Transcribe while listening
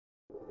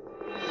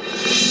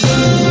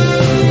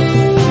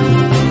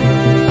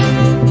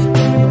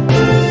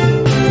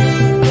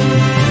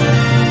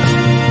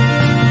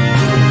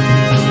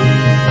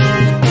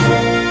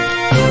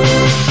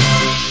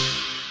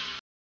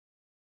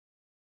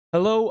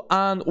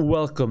Hello and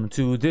welcome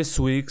to this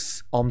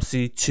week's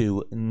Omsi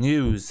 2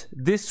 news.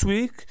 This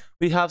week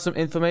we have some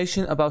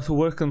information about the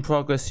Work in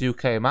Progress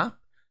UK map,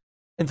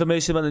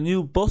 information about a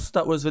new bus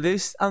that was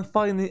released, and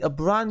finally a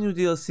brand new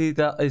DLC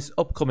that is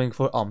upcoming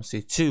for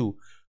Omsi 2.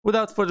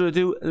 Without further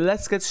ado,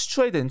 let's get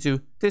straight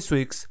into this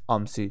week's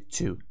Omsi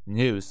 2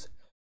 news.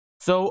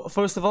 So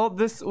first of all,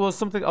 this was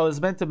something I was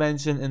meant to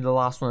mention in the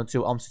last one or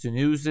two Omsi 2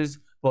 newses,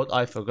 but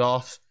I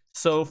forgot.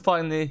 So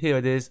finally, here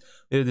it is.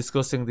 We're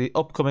discussing the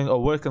upcoming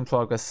or work in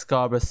progress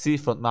Scarborough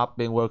Seafront map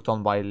being worked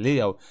on by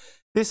Leo.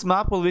 This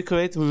map will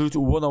recreate Route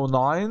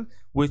 109,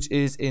 which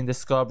is in the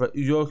Scarborough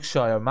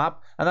Yorkshire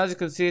map. And as you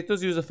can see, it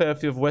does use a fair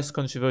few of West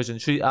Country version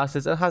 3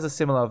 assets and has a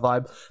similar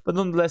vibe. But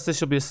nonetheless, this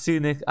should be a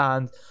scenic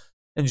and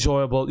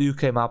enjoyable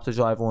UK map to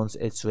drive once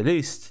it's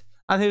released.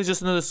 And here's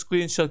just another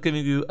screenshot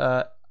giving you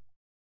a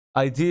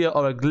idea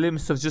or a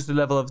glimpse of just the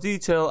level of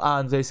detail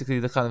and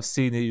basically the kind of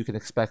scenery you can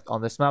expect on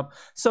this map.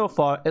 So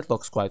far it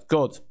looks quite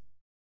good.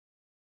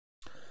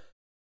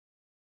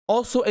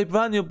 Also, a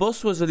brand new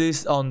bus was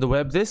released on the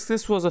web disk.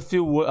 This was a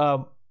few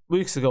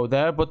weeks ago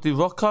there, but the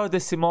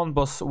Rocar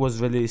bus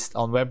was released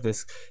on web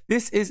disk.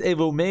 This is a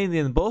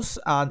Romanian bus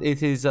and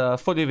it is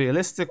fully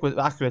realistic with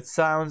accurate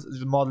sounds,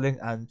 modeling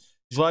and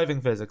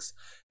driving physics.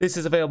 This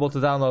is available to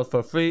download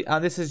for free,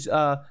 and this is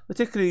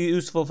particularly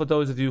useful for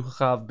those of you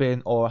who have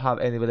been or have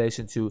any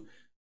relation to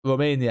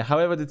Romania.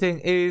 However, the thing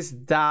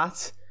is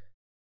that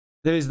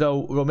there is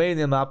no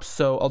Romanian map,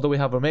 so although we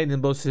have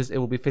Romanian buses, it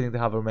will be fitting to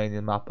have a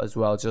Romanian map as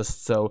well,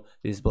 just so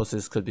these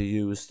buses could be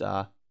used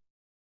on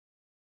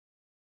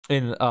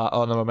a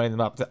Romanian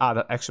map to add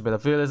an extra bit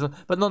of realism.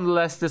 But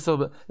nonetheless,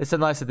 it's a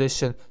nice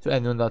addition to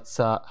anyone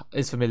that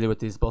is familiar with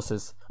these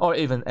buses, or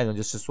even anyone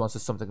just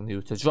wants something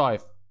new to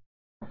drive.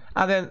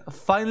 And then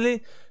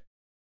finally,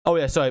 here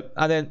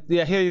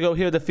you go.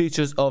 Here are the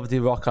features of the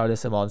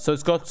Rocar So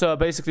it's got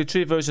basically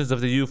 3 versions of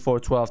the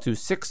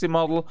U412-260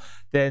 model.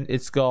 Then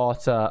it's got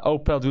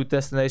Opel route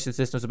destination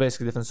system, so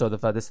basically different sort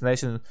of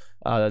destination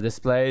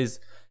displays.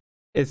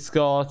 It's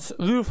got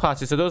roof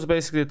hatches, so those are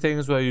basically the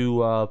things where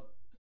you'll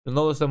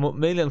notice them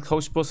mainly on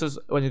coach buses.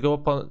 When you go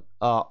up on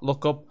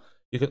look up,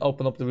 you can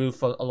open up the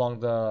roof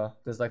along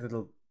there's like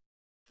little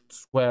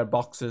square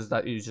boxes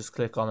that you just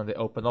click on and they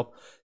open up.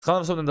 It's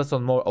kind of something that's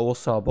on more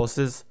old-style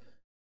buses.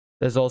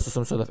 There's also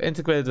some sort of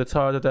integrated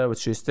retarder there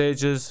with 3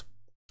 stages.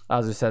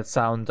 As I said,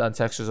 sound and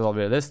textures are all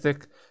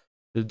realistic.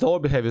 The door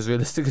behavior is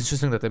realistic.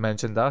 Interesting that they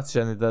mentioned that.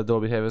 Generally, the door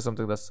behavior is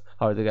something that's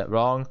hard to get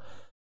wrong.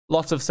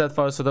 Lots of set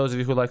files for those of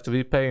you who like to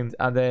repaint,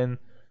 and then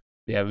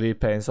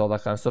repaints, all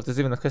that kind of stuff. There's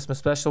even a Christmas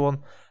special one,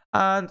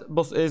 and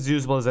bus is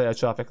usable as AI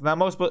traffic. Now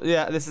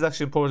this is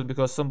actually important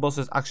because some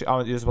buses actually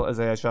aren't usable as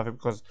AI traffic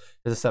because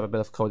there's a separate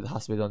bit of code that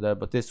has to be done there,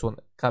 but this one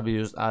can be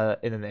used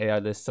in an AI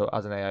list, so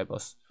as an AI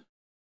bus.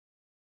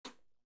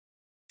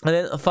 And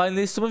then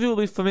finally, some of you will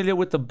be familiar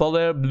with the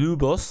Bollore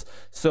Bluebus.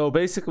 So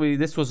basically,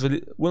 this was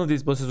one of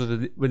these buses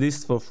was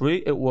released for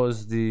free. It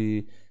was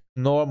the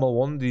normal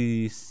one,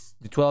 the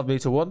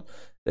 12-meter one,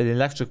 an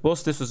electric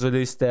bus. This was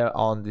released there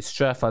on the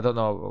Stref, I don't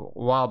know, a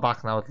while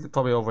back now,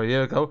 probably over a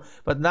year ago.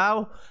 But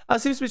now,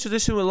 as seems to be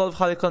tradition with a lot of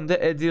Halicon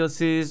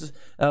DLCs,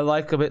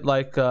 a bit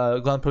like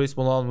Grand Paris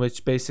Milan,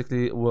 which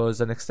basically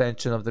was an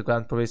extension of the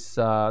Grand Paris,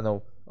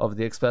 of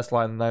the Express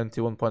Line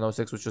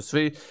 91.06, which was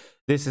free.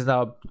 This is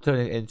now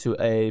turning into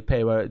a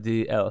payware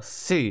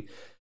DLC.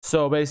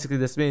 So basically,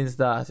 this means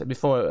that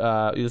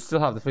before you still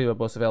have the freeware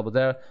bus available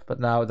there, but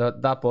now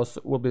that bus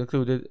will be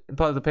included in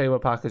part of the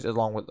payware package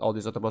along with all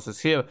these other buses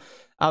here.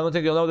 And one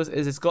thing you'll notice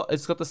is it's got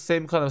the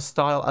same kind of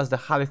style as the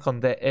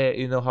Halicon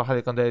DE. You know how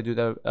Halicon DE do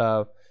their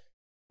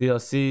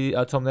DLC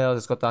thumbnails.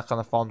 It's got that kind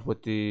of font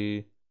with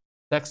the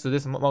text. So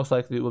this most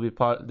likely will be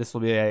This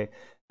will be a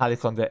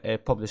Halicon DE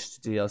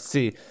published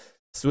DLC.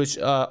 Which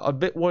a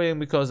bit worrying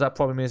because that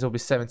probably means it'll be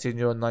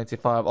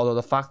 €17.95. Although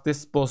the fact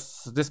this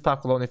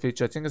pack will only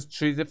feature, I think it's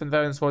 4 different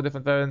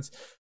variants.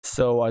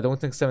 So I don't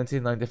think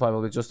 €17.95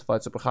 will be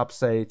justified. So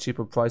perhaps a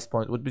cheaper price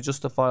point would be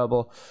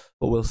justifiable,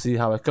 but we'll see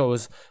how it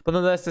goes. But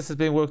nonetheless, this is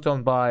being worked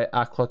on by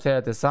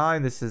Rocar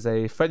Design. This is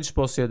a French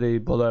bus here, the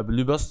Bollore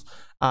Bluebus,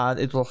 and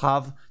it will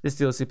have this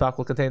DLC pack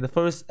will contain the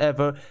first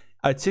ever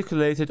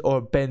articulated or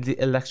bendy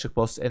electric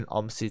bus in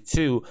Omsi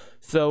 2.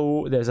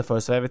 So there's a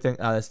first of everything,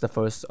 and it's the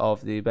first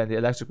of the bendy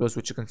electric bus,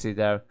 which you can see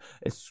there.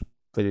 It's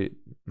pretty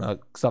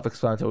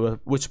self-explanatory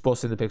which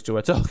bus in the picture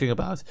we're talking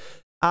about.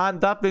 And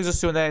that brings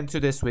us to an end to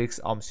this week's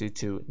Omsi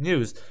 2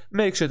 news.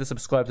 Make sure to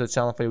subscribe to the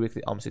channel for your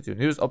weekly Omsi 2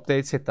 news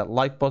updates. Hit that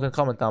like button,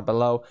 comment down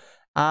below,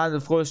 and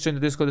of course join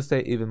the Discord to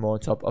stay even more on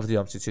top of the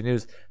Omsi 2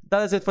 news.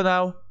 That is it for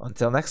now.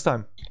 Until next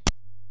time.